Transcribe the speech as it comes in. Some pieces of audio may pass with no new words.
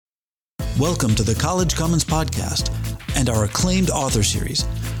Welcome to the College Commons Podcast and our acclaimed author series,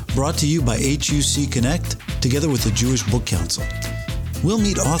 brought to you by HUC Connect, together with the Jewish Book Council. We'll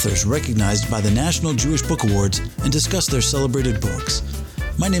meet authors recognized by the National Jewish Book Awards and discuss their celebrated books.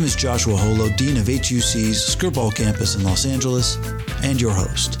 My name is Joshua Holo, Dean of HUC's Skirball campus in Los Angeles, and your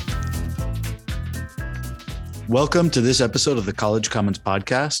host. Welcome to this episode of the College Commons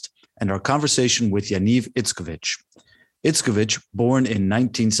Podcast and our conversation with Yaniv Itzkovich. Itzkovich, born in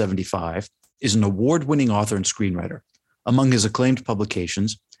 1975, is an award-winning author and screenwriter. Among his acclaimed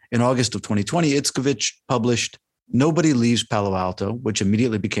publications, in August of 2020, Itzkovich published Nobody Leaves Palo Alto, which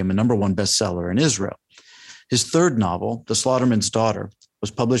immediately became a #1 bestseller in Israel. His third novel, The Slaughterman's Daughter, was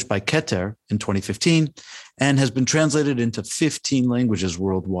published by Keter in 2015 and has been translated into 15 languages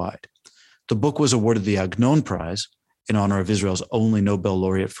worldwide. The book was awarded the Agnon Prize in honor of Israel's only Nobel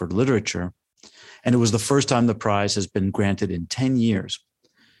laureate for literature, and it was the first time the prize has been granted in 10 years.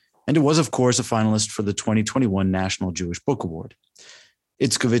 And it was, of course, a finalist for the 2021 National Jewish Book Award.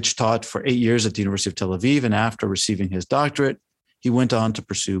 Itzkovich taught for 8 years at the University of Tel Aviv, and after receiving his doctorate, he went on to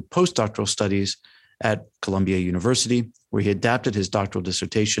pursue postdoctoral studies at Columbia University, where he adapted his doctoral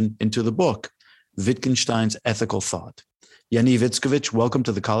dissertation into the book, Wittgenstein's Ethical Thought. Yaniv Itzkovich, welcome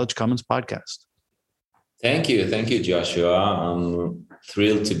to the College Commons Podcast. Thank you, Joshua. I'm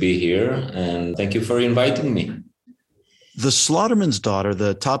thrilled to be here, and thank you for inviting me. The Slaughterman's Daughter,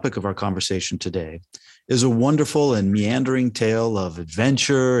 the topic of our conversation today, is a wonderful and meandering tale of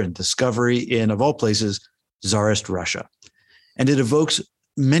adventure and discovery in, of all places, Tsarist Russia. And it evokes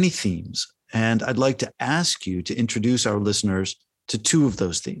many themes, and I'd like to ask you to introduce our listeners to two of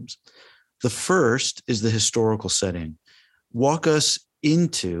those themes. The first is the historical setting. Walk us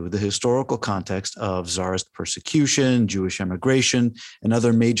into the historical context of Tsarist persecution, Jewish emigration, and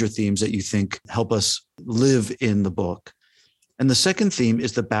other major themes that you think help us live in the book. And the second theme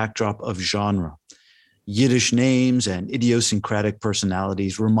is the backdrop of genre. Yiddish names and idiosyncratic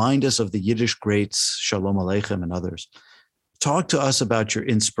personalities remind us of the Yiddish greats, Shalom Aleichem and others. Talk to us about your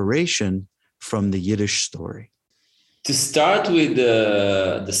inspiration from the Yiddish story. To start with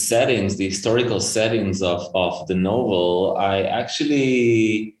the settings, the historical settings of the novel, I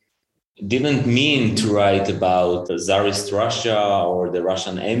actually didn't mean to write about Tsarist Russia or the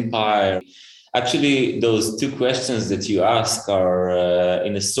Russian Empire. Actually, those two questions that you ask are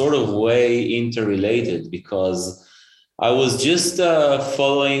in a sort of way interrelated, because I was just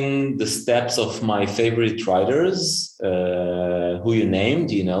following the steps of my favorite writers, who you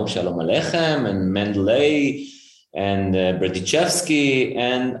named, Shalom Aleichem and Mendeley and Berdichevsky,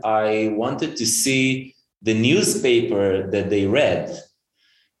 and I wanted to see the newspaper that they read.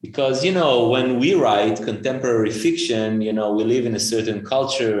 Because, when we write contemporary fiction, we live in a certain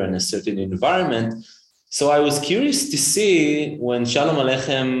culture and a certain environment. So I was curious to see, when Shalom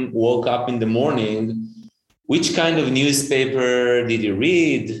Aleichem woke up in the morning, which kind of newspaper did he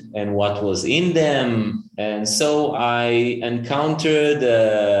read and what was in them? And so I encountered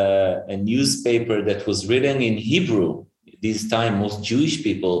a newspaper that was written in Hebrew. This time, most Jewish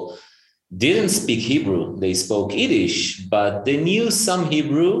people didn't speak Hebrew. They spoke Yiddish, but they knew some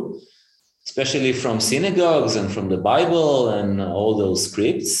Hebrew, especially from synagogues and from the Bible and all those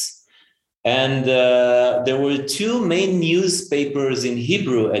scripts. And there were two main newspapers in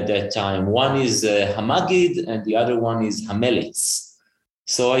Hebrew at that time. One is Hamagid and the other one is Hamelitz.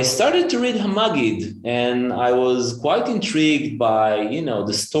 So I started to read Hamagid, and I was quite intrigued by,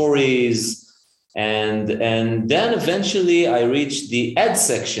 the stories. And then eventually I reached the ad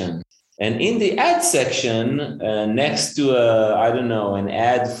section. And in the ad section, next to an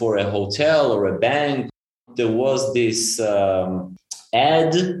ad for a hotel or a bank, there was this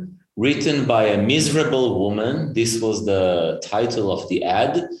ad written by a miserable woman. This was the title of the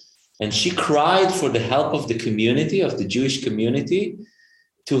ad. And she cried for the help of the community, of the Jewish community,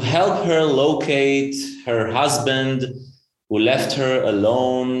 to help her locate her husband, who left her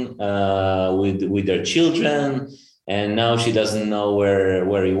alone with their children. And now she doesn't know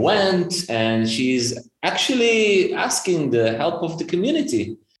where he went. And she's actually asking the help of the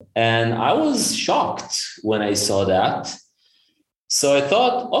community. And I was shocked when I saw that. So I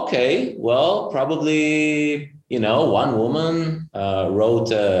thought, okay, well, probably, one woman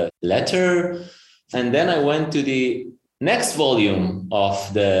wrote a letter. And then I went to the next volume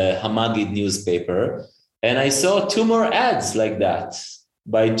of the Hamagid newspaper, and I saw two more ads like that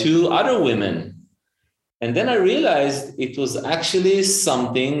by two other women. And then I realized it was actually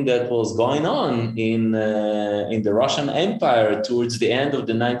something that was going on in the Russian Empire towards the end of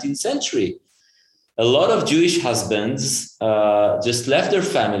the 19th century. A lot of Jewish husbands just left their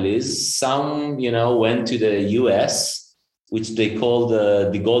families. Some, went to the US which they called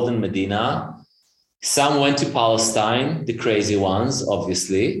the Golden Medina. Some went to Palestine, the crazy ones,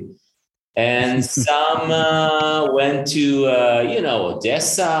 obviously. And some went to,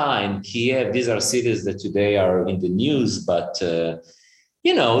 Odessa and Kiev. These are cities that today are in the news, but,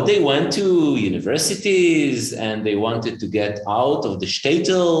 they went to universities and they wanted to get out of the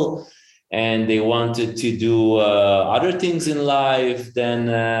shtetl and they wanted to do other things in life than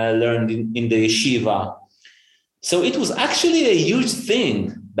learn in the yeshiva. So it was actually a huge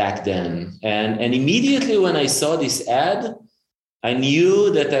thing back then. And immediately when I saw this ad, I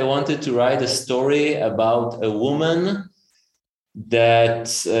knew that I wanted to write a story about a woman that,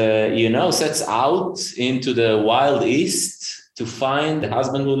 sets out into the Wild East to find the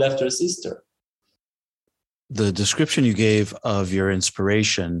husband who left her sister. The description you gave of your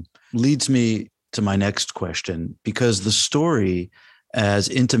inspiration leads me to my next question, because the story, as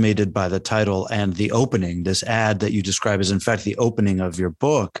intimated by the title and the opening, this ad that you describe as in fact the opening of your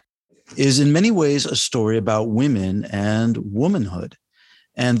book, is in many ways a story about women and womanhood.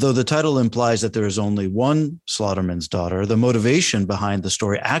 And though the title implies that there is only one Slaughterman's daughter, the motivation behind the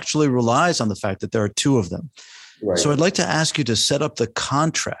story actually relies on the fact that there are two of them. Right. So I'd like to ask you to set up the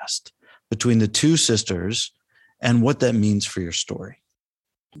contrast between the two sisters and what that means for your story.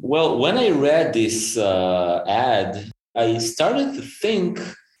 Well, when I read this ad, I started to think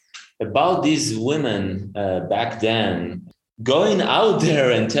about these women back then, going out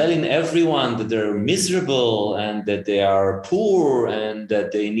there and telling everyone that they're miserable and that they are poor and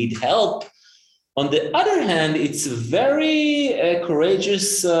that they need help. On the other hand, it's a very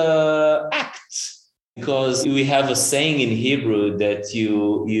courageous act, because we have a saying in Hebrew that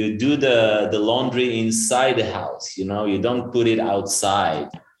you do the laundry inside the house, you don't put it outside.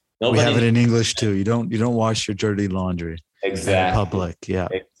 We have it in English too. You don't wash your dirty laundry. Exactly. In public, yeah.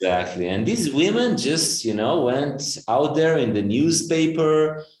 Exactly. And these women just, went out there in the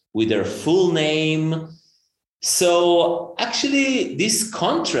newspaper with their full name. So actually, this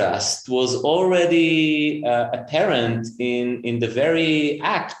contrast was already apparent in the very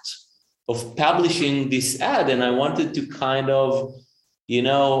act of publishing this ad. And I wanted to kind of,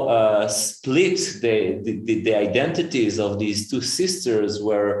 split the identities of these two sisters,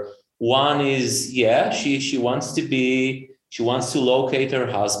 where one is, she wants to locate her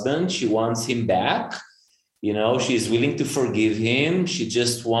husband. She wants him back. She's willing to forgive him. She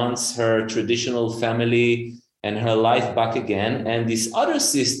just wants her traditional family and her life back again. And this other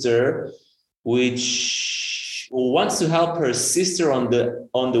sister, which wants to help her sister on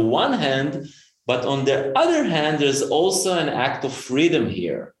the one hand, but on the other hand, there's also an act of freedom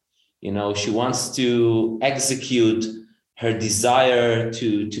here. She wants to execute her desire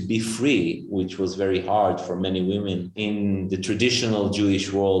to be free, which was very hard for many women in the traditional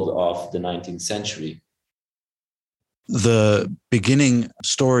Jewish world of the 19th century. The beginning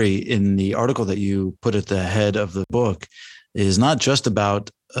story in the article that you put at the head of the book is not just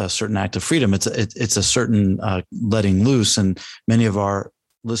about a certain act of freedom. It's a certain letting loose. And many of our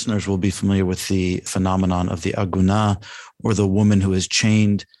listeners will be familiar with the phenomenon of the aguna, or the woman who is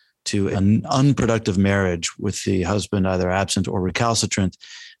chained to an unproductive marriage with the husband either absent or recalcitrant,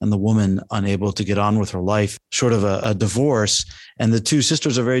 and the woman unable to get on with her life, short of a divorce. And the two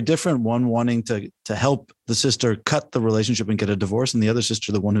sisters are very different, one wanting to help the sister cut the relationship and get a divorce, and the other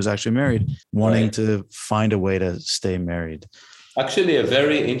sister, the one who's actually married, wanting to find a way to stay married. Actually, a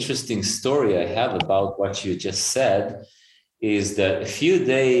very interesting story I have about what you just said is that a few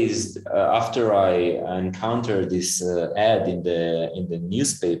days after I encountered this ad in the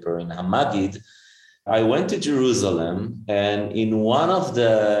newspaper in Hamadid, I went to Jerusalem, and in one of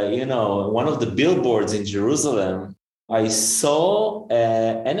the billboards in Jerusalem, I saw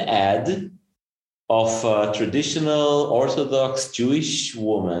an ad of a traditional Orthodox Jewish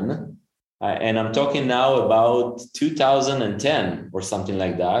woman, and I'm talking now about 2010 or something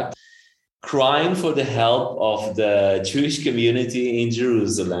like that, crying for the help of the Jewish community in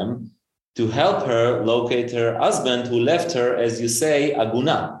Jerusalem to help her locate her husband who left her, as you say,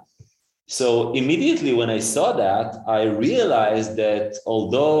 aguna. So immediately when I saw that, I realized that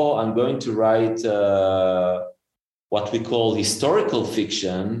although I'm going to write what we call historical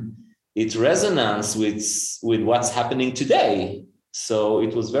fiction, it resonates with what's happening today. So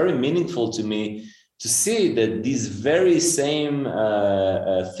it was very meaningful to me to see that these very same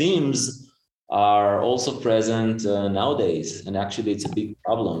themes are also present nowadays. And actually, it's a big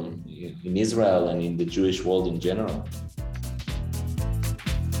problem in Israel and in the Jewish world in general.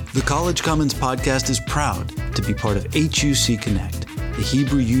 The College Commons podcast is proud to be part of HUC Connect, the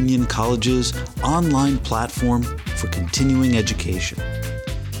Hebrew Union College's online platform for continuing education.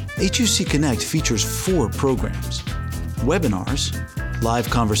 HUC Connect features 4 programs: webinars, live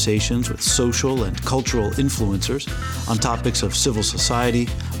conversations with social and cultural influencers on topics of civil society,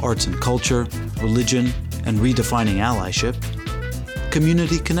 arts and culture, religion, and redefining allyship,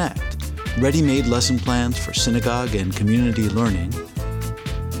 Community Connect, ready-made lesson plans for synagogue and community learning,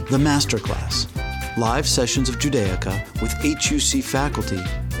 the Masterclass, live sessions of Judaica with HUC faculty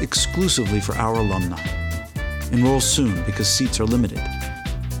exclusively for our alumni. Enroll soon because seats are limited.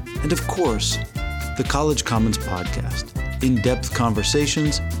 And of course, the College Commons podcast, in-depth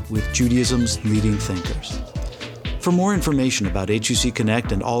conversations with Judaism's leading thinkers. For more information about HUC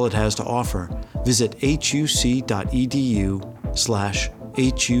Connect and all it has to offer, visit huc.edu/HUC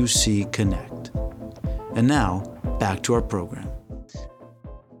Connect. And now, back to our program.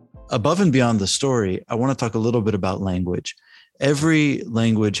 Above and beyond the story, I want to talk a little bit about language. Every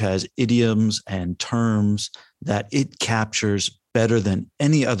language has idioms and terms that it captures better than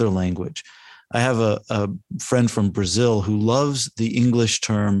any other language. I have a friend from Brazil who loves the English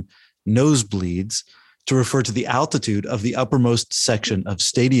term nosebleeds to refer to the altitude of the uppermost section of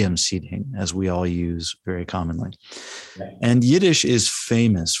stadium seating, as we all use very commonly. Right. And Yiddish is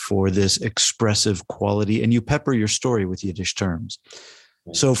famous for this expressive quality, and you pepper your story with Yiddish terms.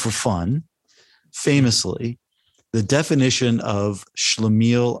 Right. So for fun, famously, the definition of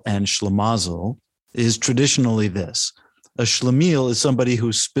schlemiel and schlemazel is traditionally this. A schlemiel is somebody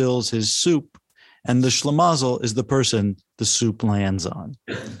who spills his soup, and the schlemazel is the person the soup lands on.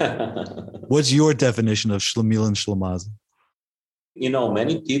 What's your definition of schlemiel and schlemazel?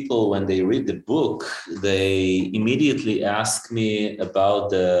 Many people, when they read the book, they immediately ask me about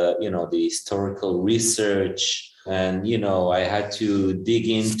the historical research. And, I had to dig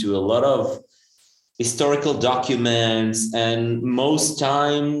into a lot of historical documents. And most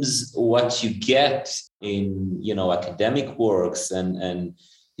times what you get in, academic works and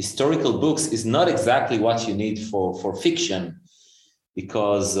historical books is not exactly what you need for fiction,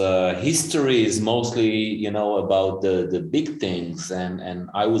 because history is mostly, about the big things. And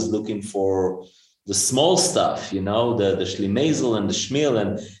I was looking for the small stuff, the schlemazel and the schmiel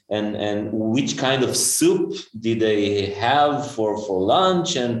and which kind of soup did they have for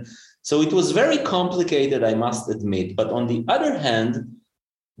lunch. And so it was very complicated, I must admit. But on the other hand,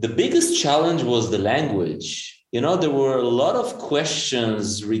 the biggest challenge was the language. There were a lot of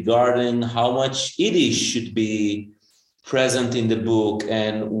questions regarding how much Yiddish should be present in the book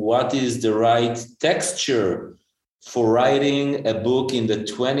and what is the right texture for writing a book in the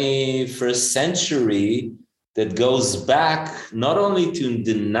 21st century that goes back not only to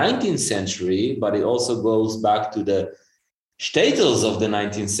the 19th century, but it also goes back to the shtetls of the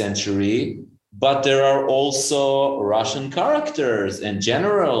 19th century. But there are also Russian characters and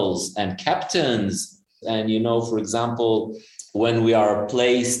generals and captains. And, for example, when we are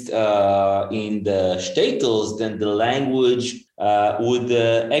placed in the shtetls, then the language would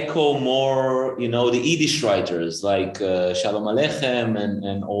echo more, the Yiddish writers like Shalom Aleichem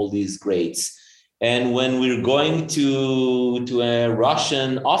and all these greats. And when we're going to a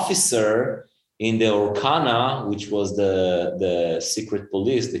Russian officer in the Orkana, which was the secret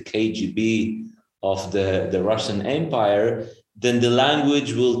police, the KGB of the Russian Empire, then the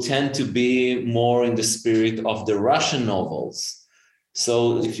language will tend to be more in the spirit of the Russian novels.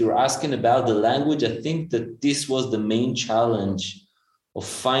 So if you're asking about the language, I think that this was the main challenge of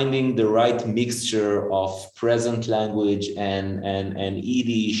finding the right mixture of present language and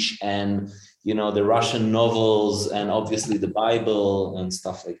Yiddish and, the Russian novels and obviously the Bible and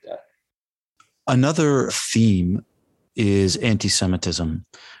stuff like that. Another theme is anti-Semitism,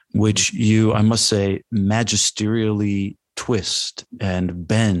 which you, I must say, magisterially twist and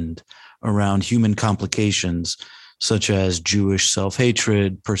bend around human complications such as Jewish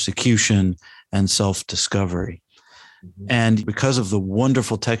self-hatred, persecution, and self-discovery. Mm-hmm. And because of the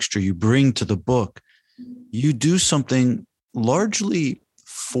wonderful texture you bring to the book, you do something largely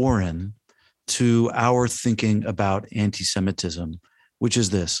foreign to our thinking about anti-Semitism, which is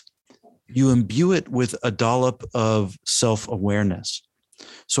this. You imbue it with a dollop of self-awareness.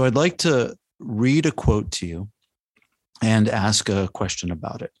 So I'd like to read a quote to you and ask a question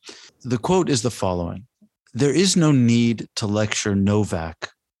about it. The quote is the following. There is no need to lecture Novak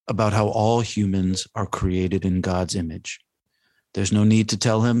about how all humans are created in God's image. There's no need to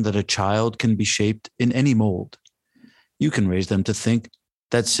tell him that a child can be shaped in any mold. You can raise them to think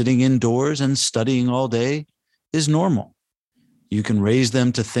that sitting indoors and studying all day is normal. You can raise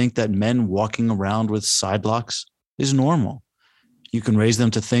them to think that men walking around with side locks is normal. You can raise them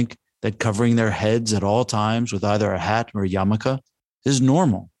to think that covering their heads at all times with either a hat or a yarmulke is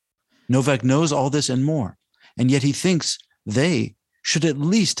normal. Novak knows all this and more, and yet he thinks they should at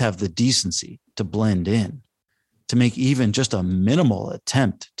least have the decency to blend in. to make even just a minimal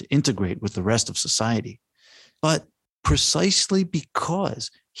attempt to integrate with the rest of society. But precisely because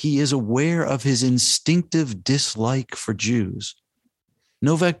he is aware of his instinctive dislike for Jews,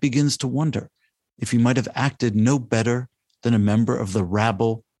 Novak begins to wonder if he might have acted no better than a member of the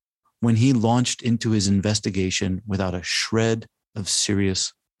rabble when he launched into his investigation without a shred of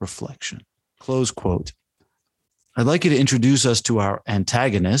serious reflection. Close quote. I'd like you to introduce us to our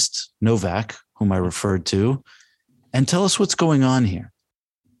antagonist, Novak, whom I referred to, and tell us what's going on here.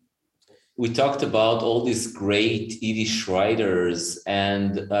 We talked about all these great Yiddish writers,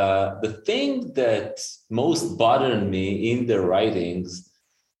 and the thing that most bothered me in their writings,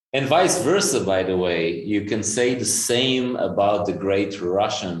 and vice versa, by the way, you can say the same about the great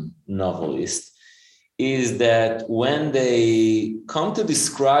Russian novelist, is that when they come to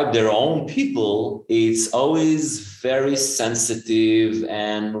describe their own people, it's always very sensitive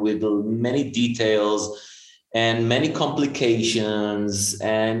and with many details and many complications.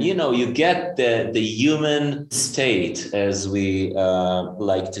 And, you get the human state, as we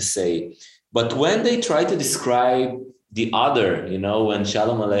like to say. But when they try to describe the other, when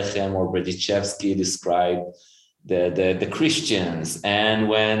Shalom Aleichem or Berdichevsky described the Christians, and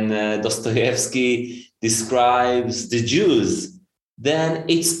when Dostoevsky describes the Jews, then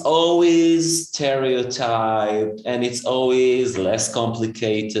it's always stereotyped and it's always less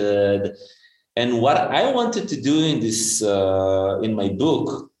complicated. And what I wanted to do in this, in my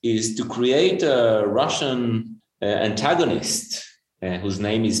book, is to create a Russian antagonist whose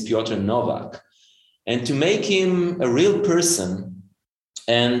name is Pyotr Novak, and to make him a real person.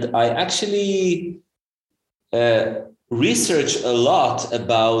 And I actually researched a lot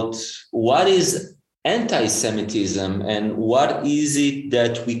about what is anti-Semitism and what is it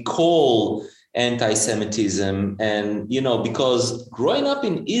that we call anti-Semitism. And, because growing up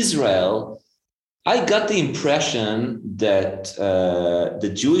in Israel, I got the impression that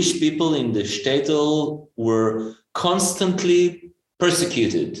the Jewish people in the shtetl were constantly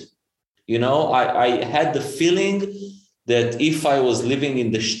persecuted. I had the feeling that if I was living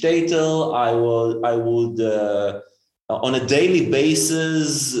in the shtetl, I would on a daily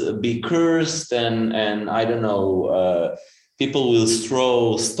basis be cursed, and I don't know, people will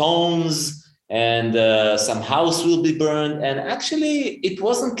throw stones, and some house will be burned. And actually, it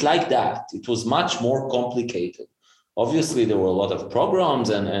wasn't like that. It was much more complicated. Obviously, there were a lot of pogroms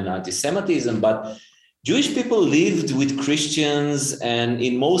and anti-Semitism, but Jewish people lived with Christians, and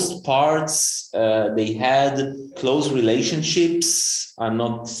in most parts, they had close relationships. I'm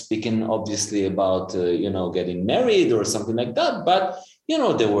not speaking, obviously, about, getting married or something like that, but,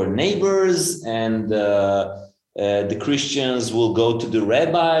 there were neighbors, and the Christians will go to the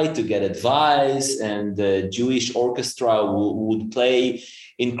rabbi to get advice, and the Jewish orchestra would play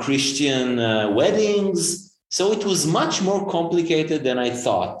in Christian weddings. So it was much more complicated than I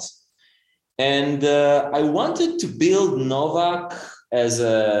thought. And I wanted to build Novak as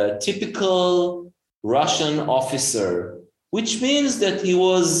a typical Russian officer, which means that he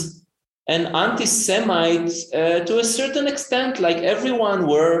was an anti-Semite to a certain extent, like everyone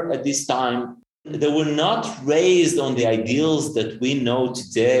were at this time. They were not raised on the ideals that we know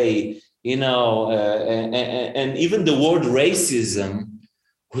today, and even the word racism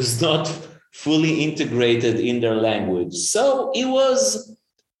was not fully integrated in their language. So it was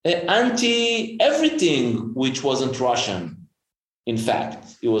anti-everything which wasn't Russian. In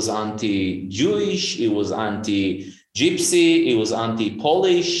fact, it was anti-Jewish, it was anti-Gypsy, it was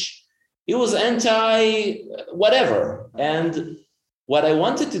anti-Polish, it was anti-whatever. And what I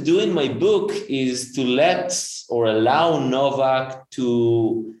wanted to do in my book is to let or allow Novak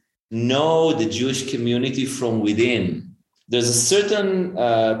to know the Jewish community from within. There's a certain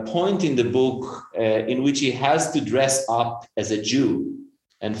point in the book in which he has to dress up as a Jew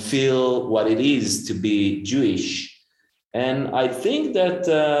and feel what it is to be Jewish. And I think that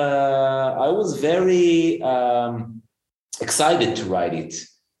I was very excited to write it,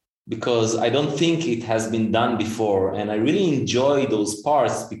 because I don't think it has been done before. And I really enjoy those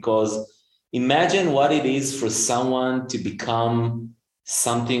parts, because imagine what it is for someone to become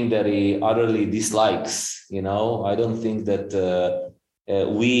something that he utterly dislikes. I don't think that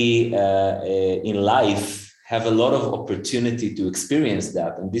we in life have a lot of opportunity to experience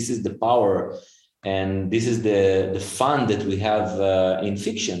that. And this is the power, and this is the fun that we have in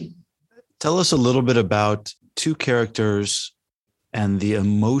fiction. Tell us a little bit about two characters and the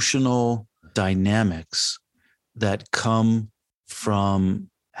emotional dynamics that come from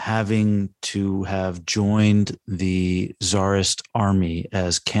having to have joined the Tsarist army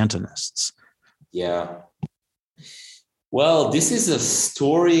as Cantonists. Yeah. Well, this is a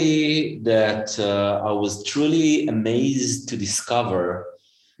story that I was truly amazed to discover.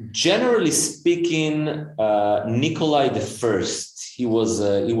 Generally speaking, Nikolai the First, he was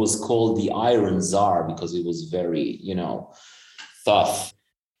called the Iron Tsar because he was very, tough.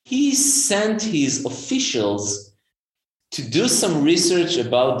 He sent his officials to do some research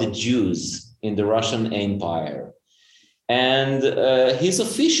about the Jews in the Russian Empire. And his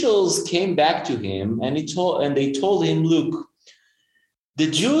officials came back to him and they told him, look, the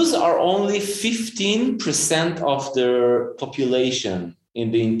Jews are only 15% of their population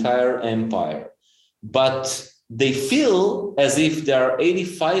in the entire empire, but they feel as if they are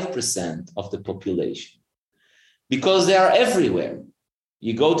 85% of the population because they are everywhere.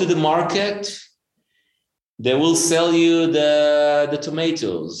 You go to the market, they will sell you the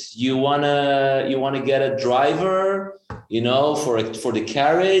tomatoes. You wanna get a driver, for the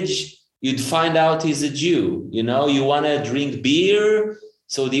carriage. You'd find out he's a Jew. You wanna drink beer.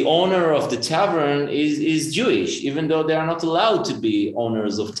 So the owner of the tavern is Jewish, even though they are not allowed to be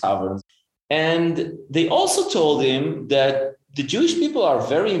owners of taverns. And they also told him that the Jewish people are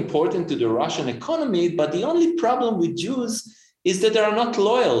very important to the Russian economy, but the only problem with Jews is that they are not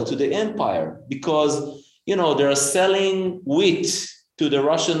loyal to the empire because they're selling wheat to the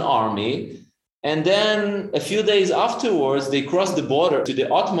Russian army. And then a few days afterwards, they cross the border to the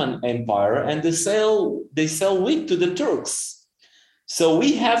Ottoman Empire and they sell wheat to the Turks. So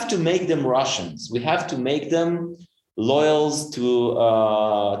we have to make them Russians. We have to make them loyal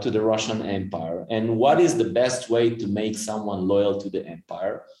to the Russian Empire. And what is the best way to make someone loyal to the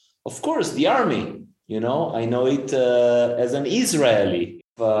empire? Of course, the army. I know it as an Israeli.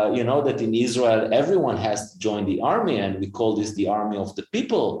 That in Israel, everyone has to join the army, and we call this the army of the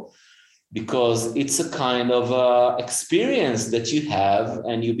people because it's a kind of experience that you have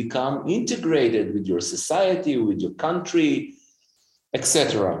and you become integrated with your society, with your country,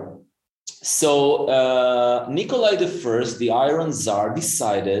 etc. So Nikolai I, the Iron Tsar,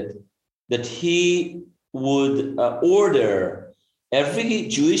 decided that he would order every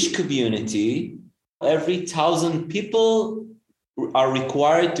Jewish community, every 1,000 people are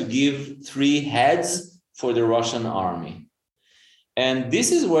required to give 3 heads for the Russian army. And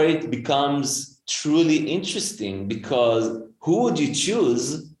this is where it becomes truly interesting because who would you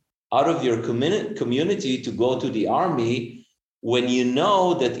choose out of your community to go to the army when you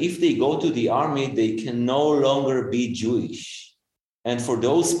know that if they go to the army, they can no longer be Jewish? And for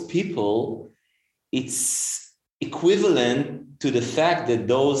those people, it's equivalent to the fact that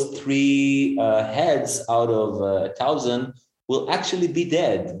those 3 heads out of 1,000 will actually be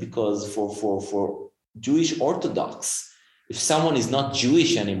dead because for Jewish Orthodox, if someone is not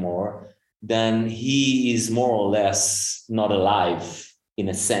Jewish anymore, then he is more or less not alive in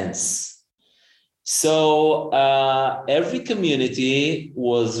a sense. So every community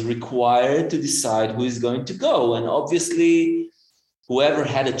was required to decide who is going to go. And obviously, whoever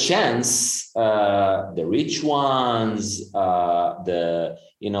had a chance, the rich ones, the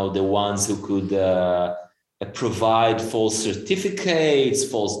ones who could provide false certificates,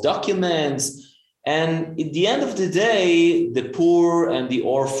 false documents. And at the end of the day, the poor and the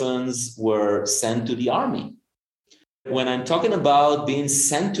orphans were sent to the army. When I'm talking about being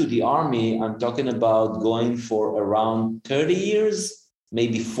sent to the army, I'm talking about going for around 30 years,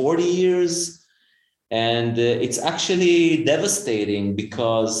 maybe 40 years. And it's actually devastating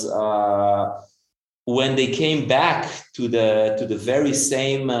because when they came back to the very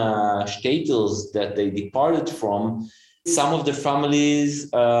same shtetls that they departed from, some of the families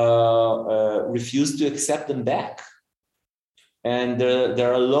refused to accept them back. And there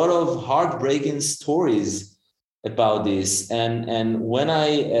are a lot of heartbreaking stories about this. And when I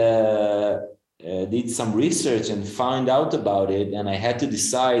did some research and found out about it, and I had to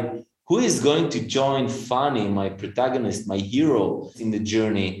decide who is going to join Fanny, my protagonist, my hero in the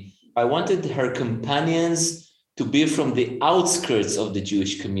journey, I wanted her companions to be from the outskirts of the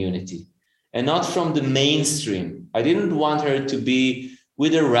Jewish community and not from the mainstream. I didn't want her to be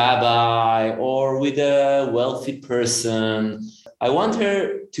with a rabbi or with a wealthy person. I want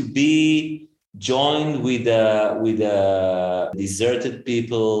her to be joined with deserted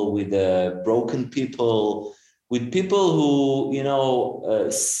people, with broken people, with people who,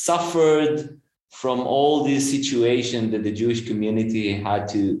 suffered from all these situations that the Jewish community had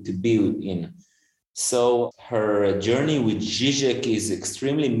to be in. So her journey with Zizek is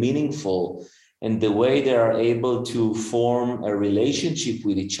extremely meaningful, and the way they are able to form a relationship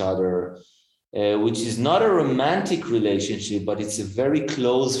with each other, which is not a romantic relationship, but it's a very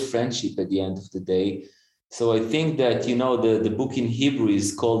close friendship at the end of the day. So I think that, the book in Hebrew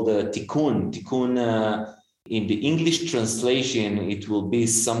is called Tikkun. Tikkun In the English translation, it will be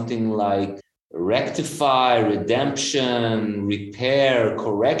something like rectify, redemption, repair,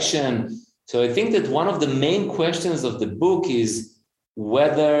 correction. So I think that one of the main questions of the book is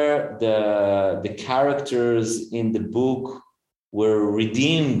whether the characters in the book were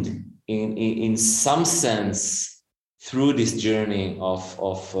redeemed in some sense through this journey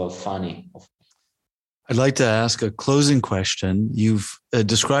of Fanny. I'd like to ask a closing question. You've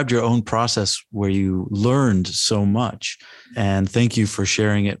described your own process where you learned so much, and thank you for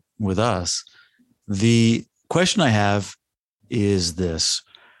sharing it with us. The question I have is this.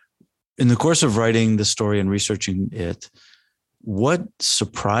 In the course of writing the story and researching it, what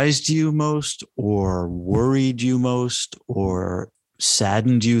surprised you most or worried you most or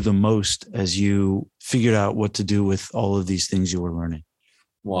saddened you the most as you figured out what to do with all of these things you were learning?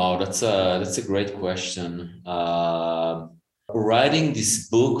 Wow, that's a great question. Writing this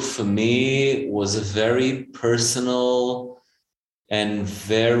book for me was a very personal and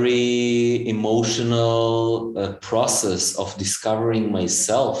very emotional process of discovering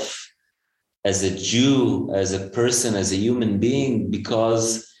myself as a Jew, as a person, as a human being,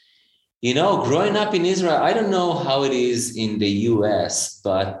 because, growing up in Israel, I don't know how it is in the US,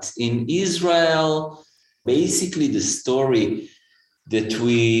 but in Israel, basically the story that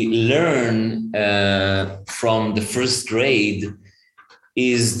we learn from the first grade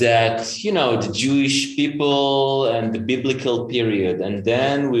is that, the Jewish people and the biblical period, and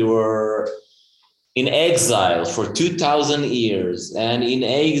then we were in exile for 2,000 years. And in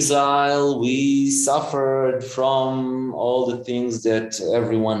exile, we suffered from all the things that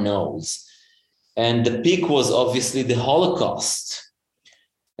everyone knows. And the peak was obviously the Holocaust.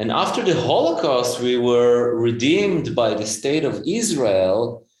 And after the Holocaust, we were redeemed by the state of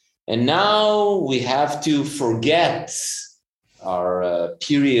Israel. And now we have to forget our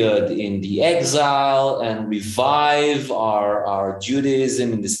period in the exile and revive our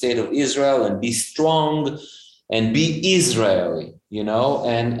Judaism in the state of Israel and be strong and be Israeli,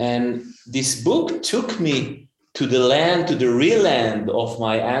 and this book took me to the land, to the real land of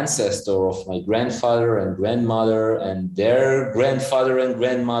my ancestor, of my grandfather and grandmother and their grandfather and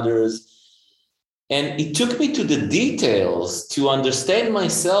grandmothers. And it took me to the details. To understand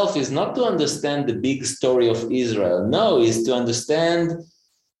myself is not to understand the big story of Israel. No, it's to understand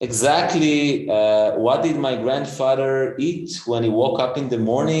exactly what did my grandfather eat when he woke up in the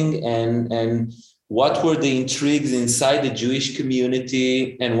morning, and what were the intrigues inside the Jewish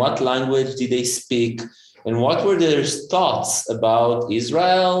community, and what language did they speak, and what were their thoughts about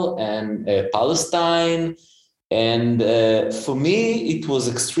Israel and Palestine. And for me, it was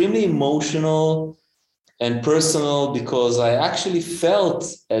extremely emotional and personal, because I actually felt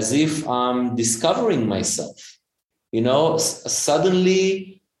as if I'm discovering myself.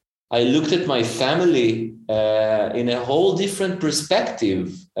 Suddenly I looked at my family in a whole different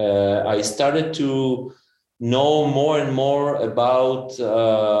perspective. I started to know more and more about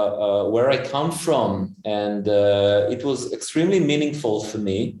where I come from. And it was extremely meaningful for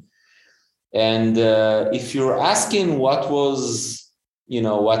me. And if you're asking what was,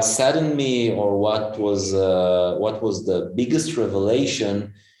 what saddened me, or what was the biggest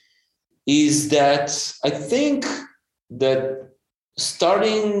revelation, is that I think that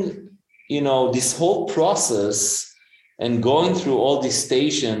starting, this whole process and going through all these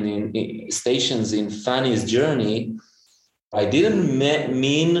stations in Fanny's journey, I didn't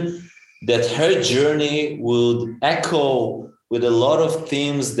mean that her journey would echo with a lot of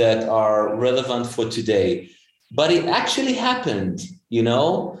themes that are relevant for today. But it actually happened,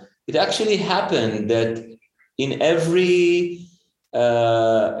 it actually happened that in every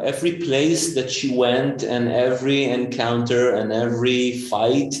place that she went, and every encounter and every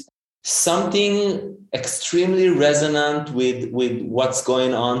fight, something extremely resonant with what's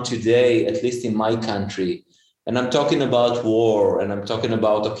going on today, at least in my country. And I'm talking about war, and I'm talking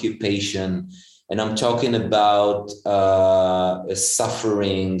about occupation, and I'm talking about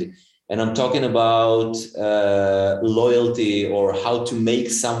suffering, and I'm talking about loyalty, or how to make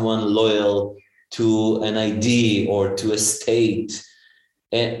someone loyal to an idea or to a state.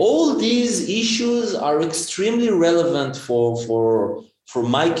 And all these issues are extremely relevant for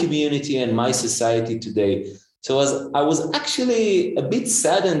my community and my society today. So I was actually a bit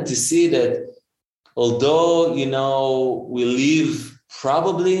saddened to see that, although, we live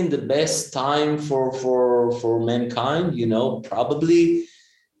probably in the best time for mankind, probably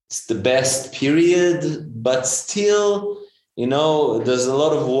it's the best period, but still, there's a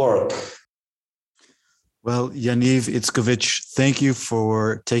lot of work. Well, Yaniv Itzkovich, thank you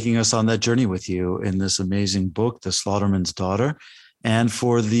for taking us on that journey with you in this amazing book, The Slaughterman's Daughter. and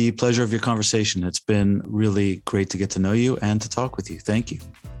for the pleasure of your conversation. It's been really great to get to know you and to talk with you. Thank you.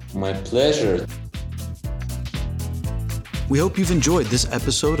 My pleasure. We hope you've enjoyed this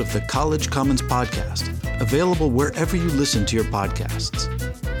episode of the College Commons Podcast, available wherever you listen to your podcasts.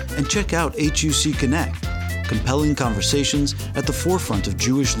 And check out HUC Connect, compelling conversations at the forefront of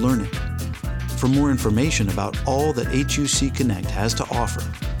Jewish learning. For more information about all that HUC Connect has to offer,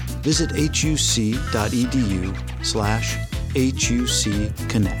 visit huc.edu/HUC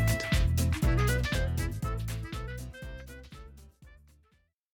Connect.